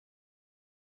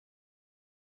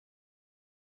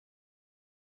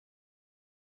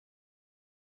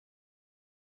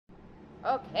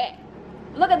Okay.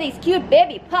 Look at these cute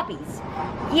baby puppies.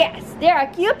 Yes, they are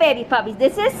cute baby puppies.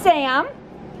 This is Sam.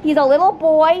 He's a little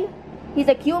boy. He's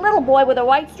a cute little boy with a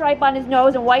white stripe on his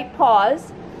nose and white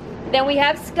paws. Then we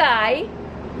have Skye,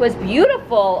 who is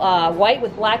beautiful, white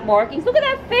with black markings. Look at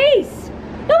that face.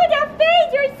 Look at that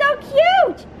face. You're so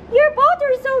cute. You both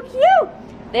are so cute.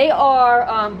 They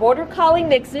are Border Collie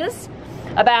mixes.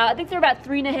 I think they're about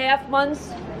 3.5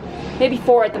 months, maybe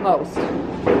 4 at the most.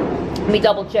 Let me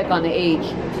double check on the age.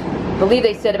 I believe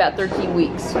they said about 13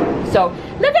 weeks. So,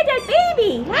 look at that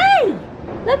baby. Hey,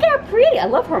 look how pretty. I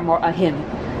love him.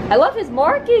 I love his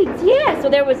markings. Yeah, so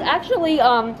there was actually,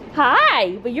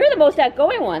 hi, but you're the most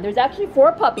outgoing one. There's actually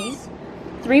 4 puppies,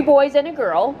 3 boys and a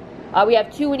girl. We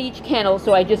have 2 in each kennel,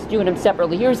 so I just doing them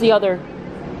separately. Here's the other,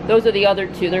 those are the other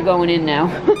 2. They're going in now.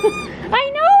 I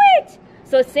know it.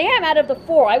 So Sam, out of the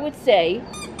 4, I would say,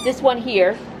 this one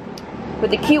here,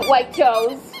 with the cute white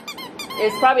toes,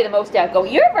 is probably the most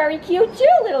outgoing. You're very cute too,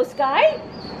 little Skye.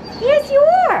 Yes, you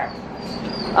are.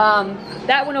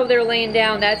 That one over there laying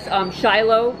down, that's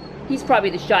Shiloh. He's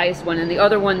probably the shyest one. And the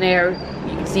other one there,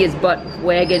 you can see his butt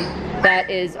wagging. That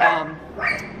is Sheeba.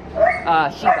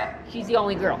 She's the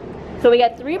only girl. So we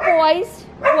got 3 boys.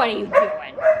 What are you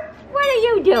doing? What are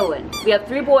you doing? We have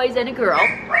 3 boys and a girl.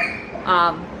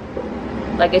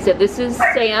 Like I said, this is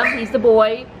Sam. He's the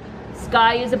boy.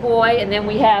 Skye is a boy. And then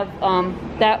we have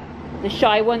the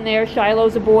shy one there.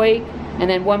 Shiloh's a boy. And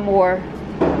then one more.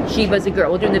 Sheba's a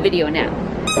girl. We're doing the video now.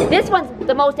 This one's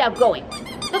the most outgoing.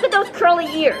 Look at those curly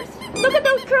ears. Look at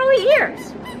those curly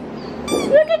ears.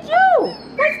 Look at you.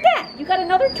 What's that? You got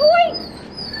another toy?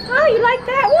 Oh, you like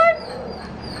that one?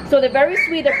 So they're very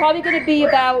sweet. They're probably going to be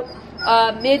about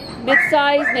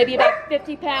mid-size, maybe about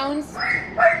 50 pounds.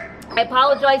 I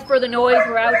apologize for the noise.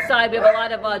 We're outside. We have a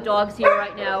lot of dogs here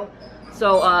right now.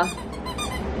 So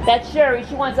that's Sherry.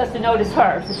 She wants us to notice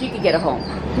her so she can get a home.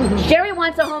 Sherry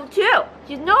wants a home too.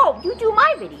 She's, no, you do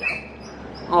my video.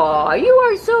 Oh, you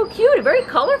are so cute and very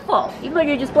colorful. Even though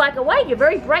you're just black and white, you're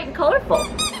very bright and colorful.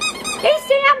 Hey,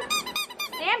 Sam.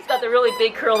 Sam's got the really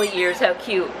big curly ears. How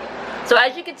cute. So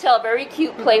as you can tell, very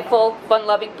cute, playful,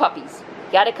 fun-loving puppies.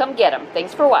 Gotta come get them.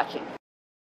 Thanks for watching.